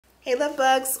Hey love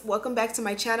bugs, welcome back to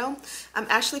my channel. I'm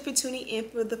Ashley for tuning in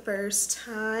for the first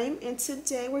time, and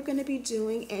today we're going to be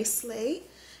doing a sleigh,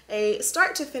 a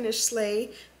start to finish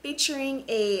sleigh featuring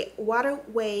a water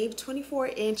wave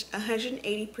 24-inch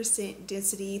 180%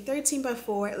 density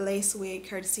 13x4 lace wig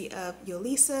courtesy of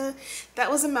Yolissa. That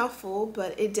was a mouthful,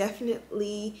 but it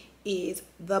definitely is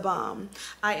the bomb.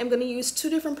 I am going to use two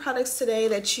different products today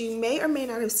that you may or may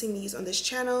not have seen me use on this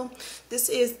channel. This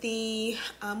is the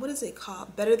what is it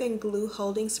called, Better Than Glue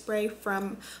holding spray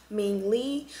from Ming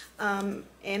Lee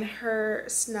and her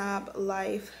Snob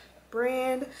Life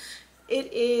brand.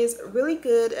 It is really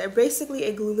good, basically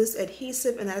a glueless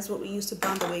adhesive, and that is what we use to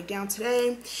bond the wig down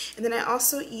today. And then I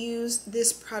also used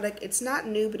this product. It's not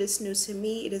new, but it's new to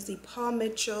me. It is the Paul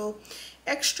Mitchell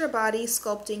Extra Body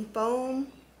Sculpting Foam.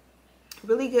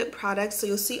 Really good product. So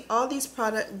you'll see all these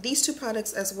two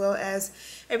products, as well as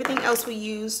everything else we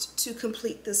used to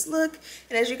complete this look.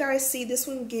 And as you guys see, this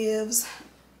one gives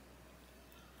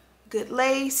good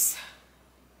lace,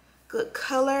 good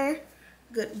color,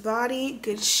 good body,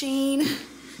 good sheen,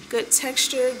 good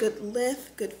texture, good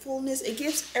length, good fullness. It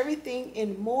gives everything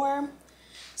and more.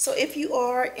 So if you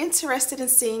are interested in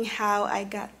seeing how I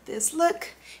got this look,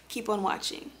 keep on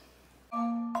watching.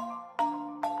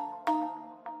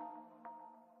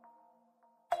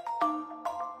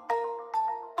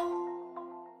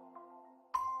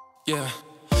 Yeah,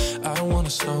 I don't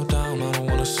wanna slow down, I don't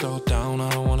wanna slow down, I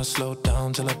don't wanna slow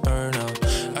down till I burn out.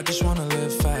 I just wanna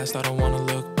live fast, I don't wanna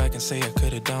look back and say I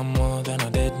could've done more than I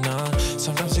did not.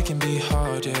 Sometimes it can be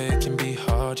hard, yeah, it can be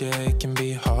hard, yeah, it can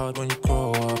be hard when you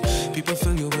grow up. People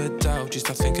fill you with doubt, you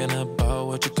start thinking about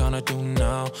what you're gonna do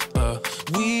now. But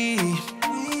we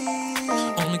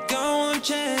only got one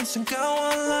chance and got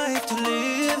one life to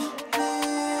live.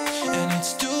 And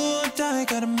it's do or die,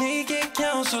 gotta make it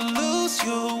count, so lose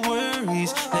your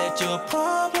worries. Let your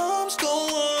problems go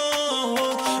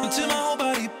on until my whole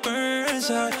body burns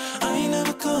out. I ain't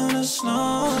never gonna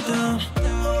slow down.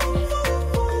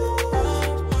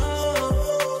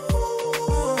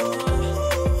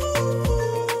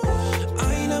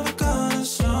 I ain't never gonna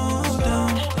slow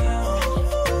down.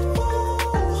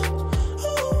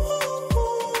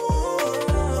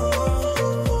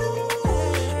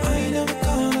 I ain't never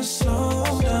gonna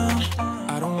slow down.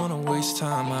 I don't wanna waste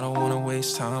time, I don't wanna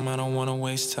waste time, I don't wanna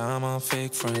waste time on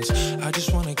fake friends. I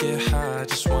just wanna get high, I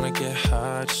just wanna get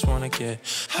high, I just wanna get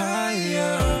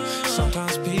higher.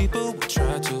 Sometimes people will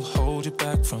try to hold you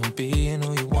back from being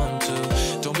who you want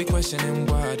to. Don't be questioning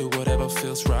why, do whatever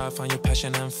feels right, find your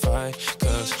passion and fight.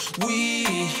 Cause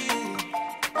we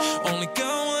only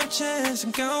got one chance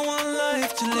and got one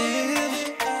life to live.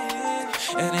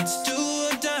 And it's do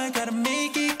or die, gotta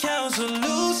make it count, so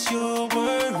lose your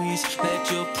worries. Let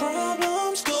your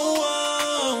problems go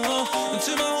on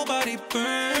until my whole body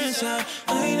burns out.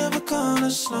 I ain't never gonna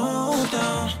slow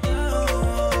down.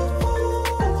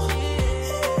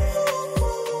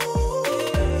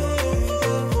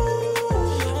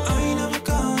 I ain't never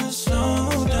gonna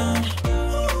slow down.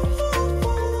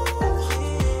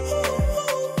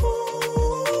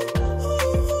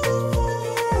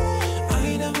 I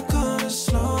ain't never gonna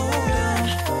slow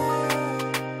down.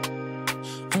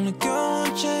 Only got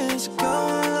one chance, got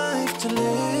one life to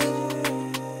live.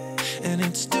 And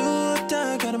it's do or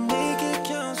die, gotta make it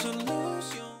count, so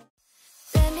lose your...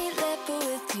 Let me live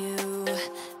with you,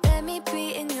 let me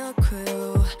be in your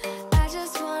crew. I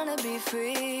just wanna be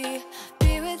free,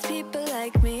 be with people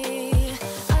like me.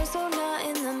 I'm so not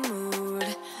in the mood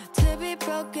to be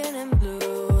broken and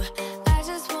blue. I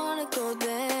just wanna go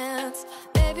dance,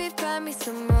 baby find me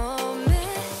some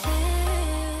romance.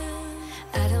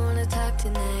 I don't wanna talk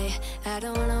tonight, I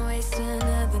don't wanna waste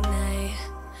another night.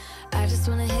 I just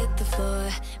wanna hit the floor,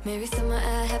 maybe somewhere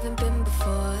I haven't been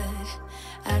before.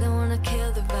 I don't wanna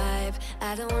kill the vibe,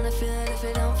 I don't wanna feel it if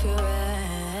it don't feel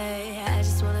right. I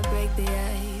just wanna break the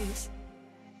ice.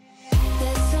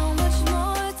 There's so much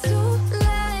more to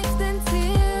life than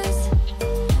tears.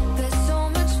 There's so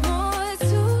much more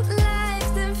to life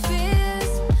than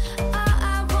fears. All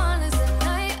I want is a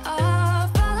night off,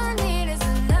 all I need is a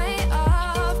night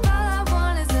off. All I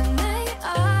want is a night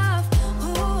off.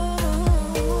 Ooh.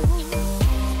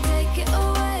 Take it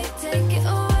away, take it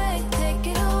away, take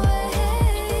it away.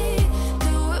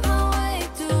 Do it my way,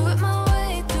 do it my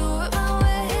way, do it my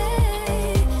way.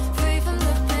 Free from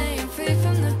the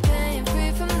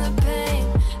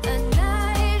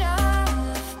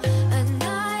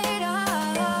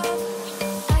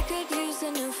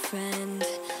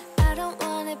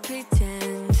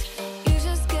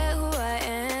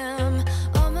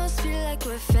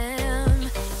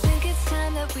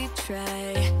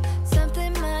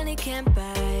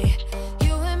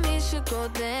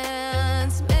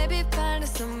chance. Maybe find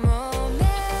us some romance.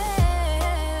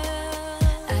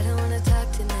 I don't wanna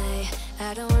talk tonight.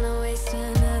 I don't wanna waste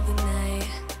another night.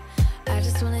 I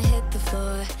just wanna hit the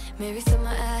floor. Maybe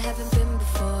somewhere I haven't been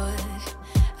before.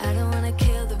 I don't wanna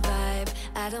kill the vibe.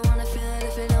 I don't wanna feel it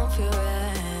if it don't feel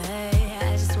right.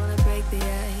 I just wanna break the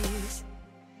ice.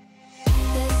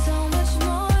 There's so much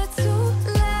more to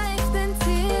life than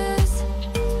tears.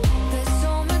 There's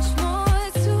so much more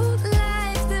to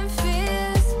life than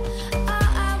fears. All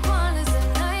I want is a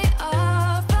night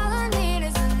off. All I need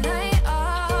is a night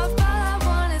off. All I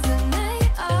want is a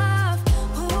night off.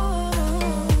 Ooh.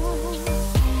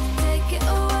 Take it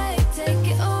away, take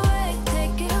it away,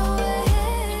 take it away.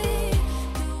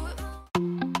 Do it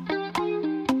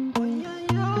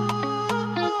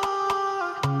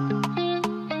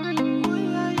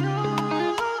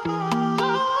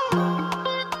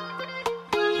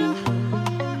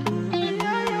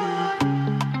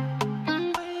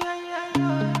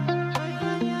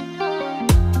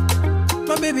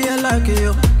My baby, I like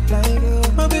you.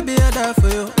 My baby, I die for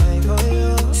you.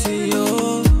 See you,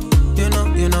 you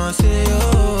know, I see you.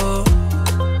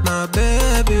 My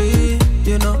baby,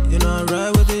 you know, I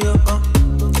ride with you.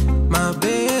 My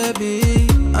baby,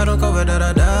 I don't cover that,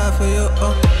 I die for you.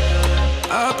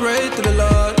 I pray to the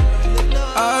Lord,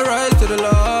 I rise to the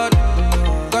Lord,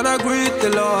 gonna greet the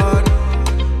Lord.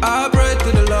 I pray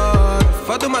to the Lord,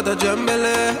 Fatumata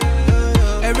Jambele,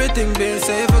 everything being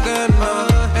safe again,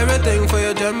 everything for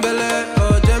your Jambele,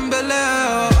 oh Jambele,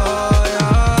 oh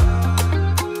yeah.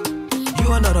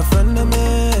 You are not a friend of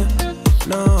me,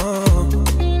 no.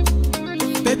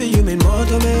 Baby, you mean more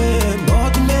to me, more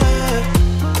to me.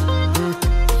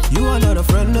 You are not a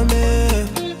friend of me,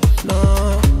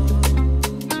 no.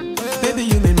 Baby,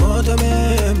 you mean more to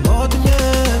me, more to me.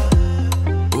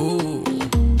 Ooh.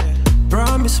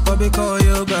 Promise, Bobby, call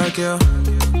you back, yeah.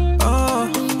 Oh,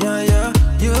 yeah, yeah.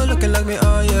 You looking like me,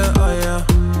 oh yeah, oh yeah.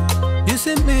 You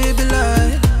see me be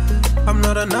like, I'm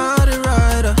not a naughty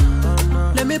rider.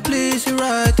 Let me please you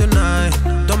right tonight.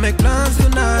 Don't make plans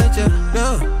tonight, yeah,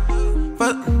 yeah.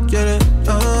 But get it,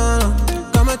 oh,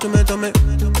 come here to me, to me.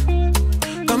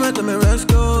 Come here to me, let's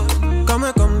go. Come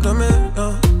here, come to me,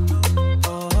 oh.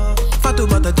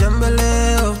 Fatumata Jambele,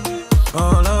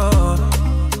 oh Lord.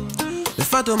 The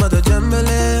Fatumata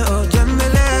Jambele, oh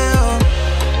Jambele, oh.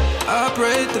 I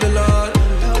pray to the Lord,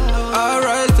 I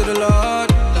rise to the Lord,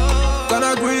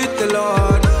 gonna greet the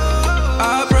Lord.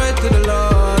 I pray to the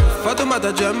Lord,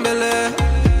 Fatumata Jambele,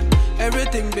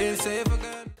 everything being safe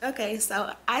again. Okay,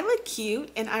 so I look cute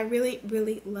and I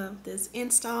really love this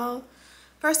install.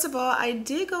 First of all, I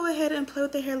did go ahead and play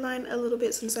with the hairline a little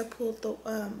bit since I pulled the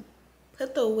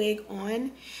put the wig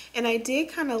on, and I did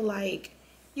kind of like,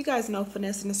 you guys know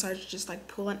finesse and start just like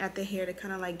pulling at the hair to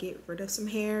kind of like get rid of some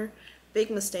hair. Big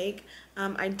mistake.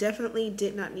 I definitely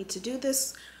did not need to do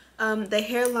this. The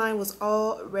hairline was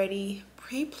already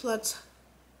pre-plucked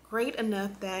great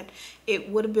enough that it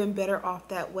would have been better off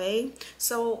that way.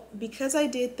 So because I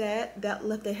did that, that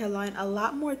left the hairline a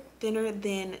lot more thinner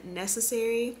than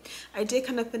necessary. I did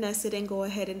kind of finesse it and go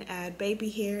ahead and add baby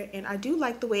hair, and I do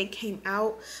like the way it came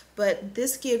out, but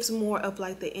this gives more of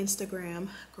like the Instagram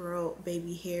girl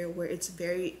baby hair where it's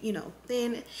very, you know,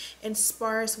 thin and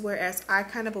sparse, whereas I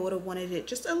kind of would have wanted it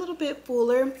just a little bit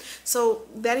fuller. So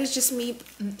that is just me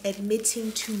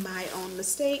admitting to my own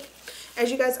mistake. As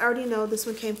you guys already know, this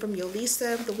one came from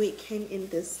Yolissa. The wig came in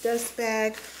this dust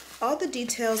bag. All the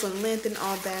details on length and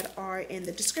all that are in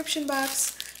the description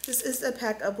box. This is a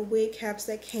pack of wig caps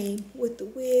that came with the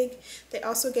wig. They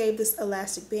also gave this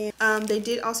elastic band. They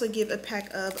did also give a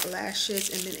pack of lashes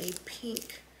and then a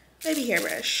pink baby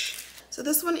hairbrush. So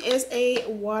this one is a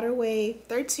waterway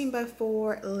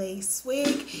 13x4 lace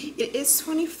wig. It is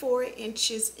 24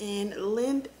 inches in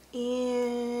length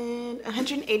and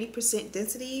 180%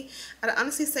 density. I'd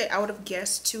honestly say I would have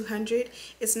guessed 200.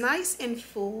 It's nice and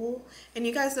full, and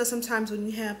you guys know sometimes when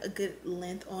you have a good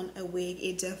length on a wig,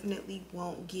 it definitely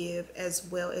won't give as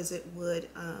well as it would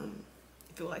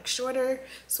if it were like shorter.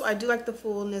 So I do like the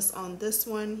fullness on this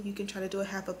one. You can try to do a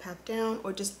half up, half down,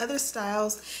 or just other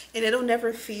styles, and it'll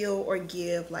never feel or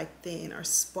give like thin or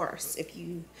sparse, if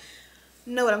you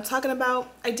know what I'm talking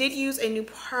about. I did use a new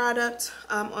product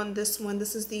on this one.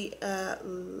 This is the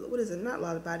what is it, not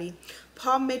Lotta Body,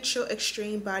 Paul Mitchell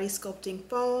Extreme Body Sculpting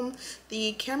Foam.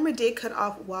 The camera did cut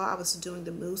off while I was doing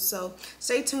the mousse, so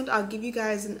stay tuned. I'll give you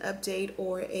guys an update,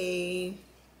 or a,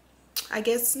 I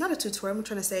guess not a tutorial, I'm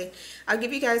trying to say, I'll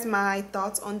give you guys my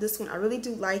thoughts on this one. I really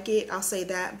do like it, I'll say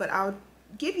that, but I'll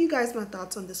give you guys my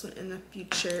thoughts on this one in a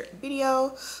future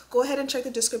video. Go ahead and check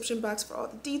the description box for all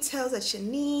the details that you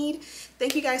need.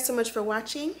 Thank you guys so much for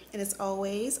watching, and as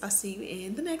always, I'll see you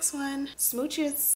in the next one. Smooches.